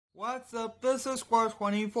What's up, this is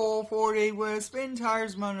Squad2448 with a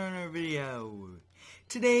Spintires MudRunner video.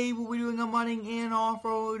 Today we'll be doing a mudding and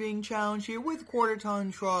off-roading challenge here with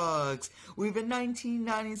quarter-ton trucks. We have a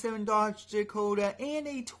 1997 Dodge Dakota and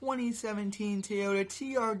a 2017 Toyota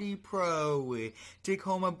TRD Pro.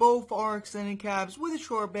 Tacoma, both are extended cabs with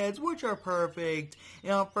short beds, which are perfect.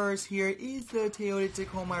 And up first here is the Toyota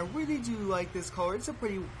Tacoma. I really do like this color. It's a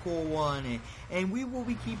pretty cool one. And we will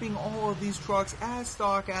be keeping all of these trucks as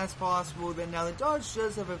stock as possible. Then now the Dodge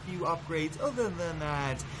does have a few upgrades. Other than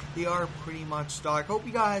that, they are pretty much stock. Hope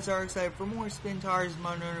you guys are excited for more Spintires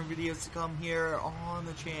MudRunner videos to come here on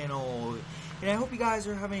the channel. And I hope you guys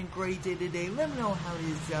are having a great day today. Let me know how it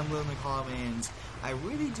is down below in the comments. I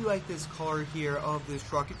really do like this color here of this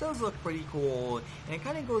truck. It does look pretty cool, and it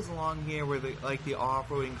kind of goes along here with the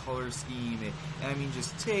off-roading color scheme. And I mean,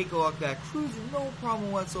 just take a look at that cruising, no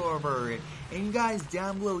problem whatsoever. And you guys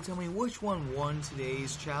down below, tell me which one won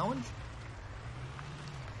today's challenge.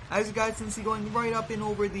 As you guys can see, going right up and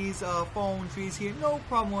over these fallen trees here, no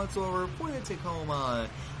problem whatsoever for the Tacoma.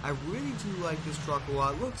 I really do like this truck a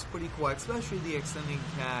lot. It looks pretty cool, especially the extended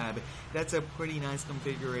cab. That's a pretty nice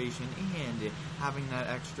configuration, and having that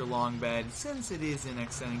extra long bed since it is an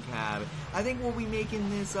extended cab. I think we'll be making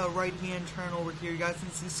this right-hand turn over here. You guys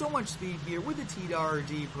can see so much speed here with the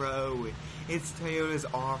TRD Pro. It's Toyota's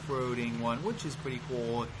off-roading one, which is pretty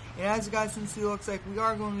cool. And as you guys can see, it looks like we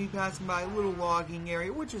are going to be passing by a little logging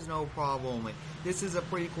area, which is no problem. This is a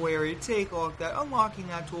pretty cool area. Take a look at that, unlocking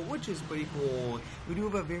that tool, which is pretty cool. We do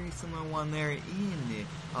have a very similar one there in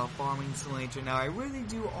Farming Simulator. Now, I really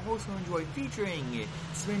do also enjoy featuring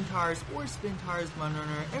Spintires or Spintires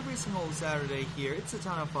MudRunner every single Saturday here. It's a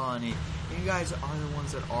ton of fun, and you guys are the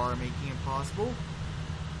ones that are making it possible.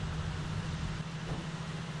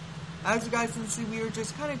 As you guys can see, we are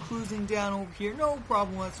just kind of cruising down over here, no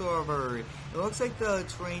problem whatsoever. It looks like the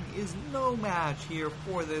terrain is no match here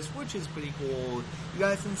for this, which is pretty cool. You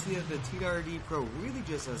guys can see that the TRD Pro really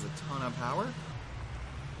just has a ton of power.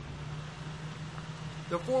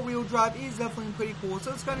 The four-wheel drive is definitely pretty cool,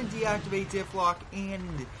 so it's going to deactivate diff lock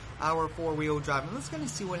and our four-wheel drive. And let's kind of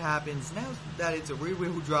see what happens now that it's a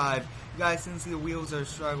rear-wheel drive. You guys can see the wheels are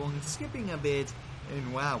struggling, skipping a bit.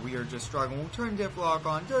 And wow, we are just struggling. We'll turn diff lock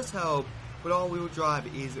on, does help, but all-wheel drive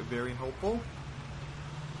is very helpful.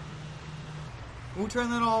 We'll turn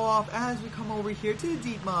that all off as we come over here to the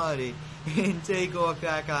deep mud. And take a look at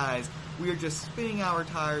that, guys. We are just spinning our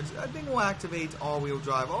tires. I think we'll activate all-wheel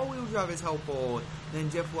drive. All-wheel drive is helpful. Then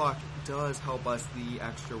diff lock does help us the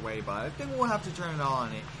extra way, but I think we'll have to turn it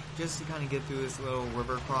on just to kind of get through this little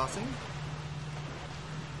river crossing.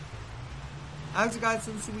 As you guys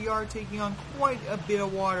can see, we are taking on quite a bit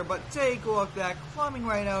of water, but take a look at that, climbing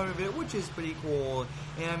right out of it, which is pretty cool.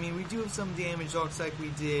 And I mean, we do have some damage. Looks like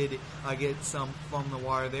we did get some from the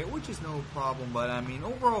water there, which is no problem. But I mean,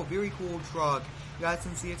 overall, very cool truck. You guys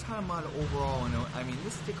can see a ton of mud overall. And I mean,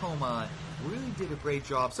 this Tacoma really did a great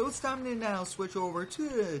job. So it's time to now switch over to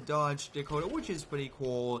the Dodge Dakota, which is pretty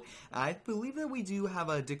cool. I believe that we do have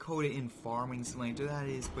a Dakota in Farming Simulator. That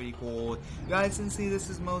is pretty cool. You guys can see this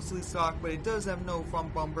is mostly stock, but it does have no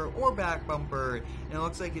front bumper or back bumper. And it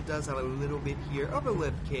looks like it does have a little bit here of a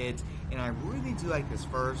lift kit. And I really do like this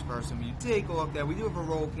first person view. Take a look there. We do have a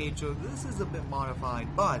roll cage, so this is a bit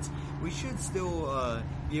modified, but we should still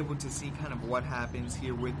be able to see kind of what happens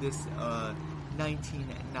here with this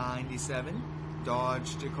 1997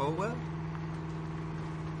 Dodge Dokota.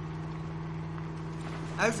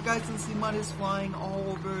 As you guys can see, mud is flying all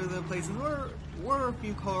over the place, and there were a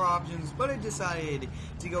few color options, but I decided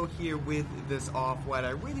to go here with this off-white.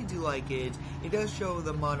 I really do like it. It does show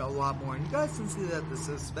the mud a lot more, and you guys can see that the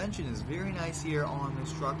suspension is very nice here on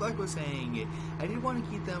this truck. Like I was saying, I did want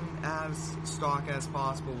to keep them as stock as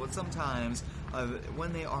possible, but sometimes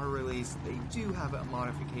when they are released, they do have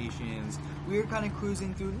modifications. We are kind of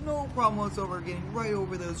cruising through, no problem whatsoever, getting right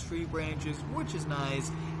over those tree branches, which is nice.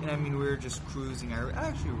 And I mean, we're just cruising. I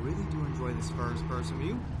actually really do enjoy this first-person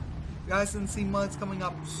view. You guys can see mud's coming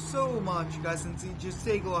up so much. You guys can see, just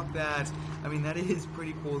take a look at that. I mean, that is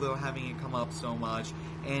pretty cool though, having it come up so much.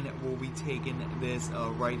 And we'll be taking this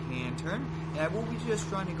right-hand turn. And I will be just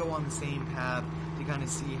trying to go on the same path to kind of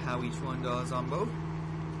see how each one does on both.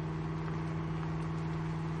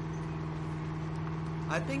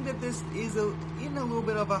 I think that this is in a little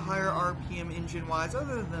bit of a higher RPM engine-wise.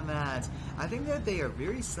 Other than that, I think that they are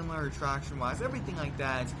very similar traction-wise, everything like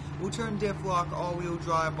that. We'll turn diff lock, all-wheel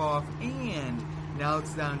drive off, and now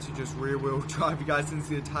it's down to just rear-wheel drive. You guys can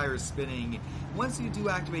see the tires spinning. Once you do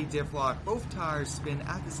activate diff lock, both tires spin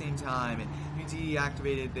at the same time. If you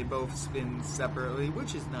deactivate it, they both spin separately,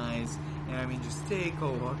 which is nice. And I mean, just take a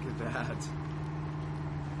look at that.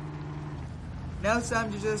 Now it's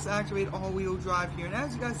time to just activate all-wheel drive here, and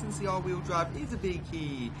as you guys can see, all-wheel drive is a big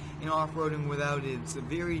key in off-roading. Without it, it's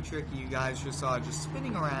very tricky. You guys just saw it just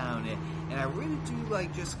spinning around, and I really do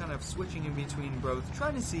like just kind of switching in between both,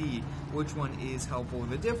 trying to see which one is helpful.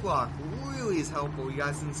 The diff lock really is helpful. You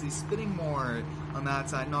guys can see spinning more on that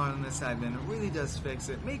side, not on this side, then it really does fix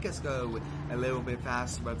it, make us go a little bit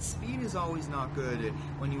faster, but speed is always not good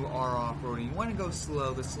when you are off-roading. You want to go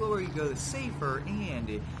slow. The slower you go, the safer, and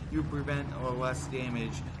you prevent less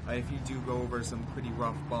damage if you do go over some pretty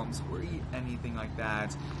rough bumps or anything like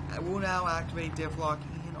that. I will now activate diff lock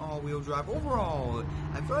and all-wheel drive. Overall,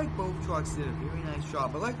 I feel like both trucks did a very nice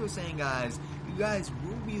job, but like I was saying, guys, you guys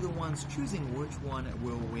will be the ones choosing which one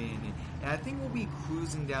will win, and I think we'll be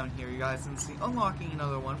cruising down here. You guys can see unlocking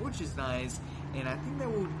another one, which is nice, and I think that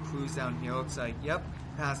we'll cruise down here. Looks like, yep,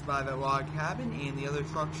 passed by the log cabin, and the other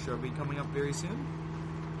truck should be coming up very soon.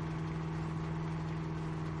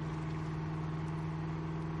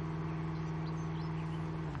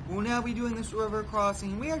 We'll now be doing this river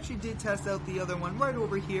crossing. We actually did test out the other one right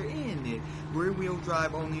over here in rear wheel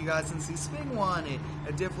drive only. You guys can see spin one.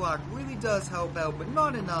 A diff lock really does help out, but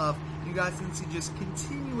not enough. You guys can see just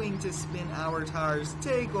continuing to spin our tires.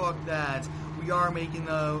 Take a look at that. We are making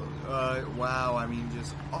the, wow, I mean,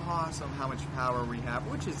 just awesome how much power we have,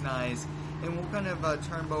 which is nice. And we'll kind of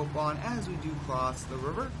turn both on as we do cross the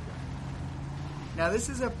river. Now this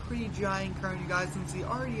is a pretty giant current, you guys can see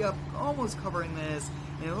already up, almost covering this,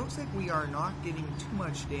 and it looks like we are not getting too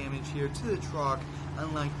much damage here to the truck,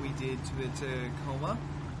 unlike we did to the Tacoma.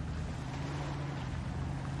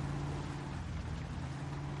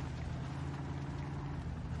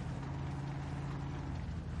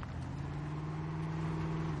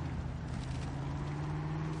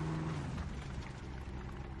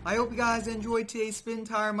 I hope you guys enjoyed today's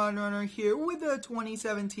Spintire MudRunner here with the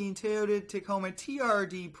 2017 Toyota Tacoma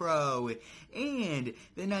TRD Pro and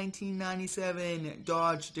the 1997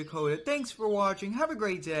 Dodge Dokota. Thanks for watching, have a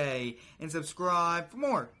great day, and subscribe for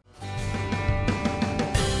more.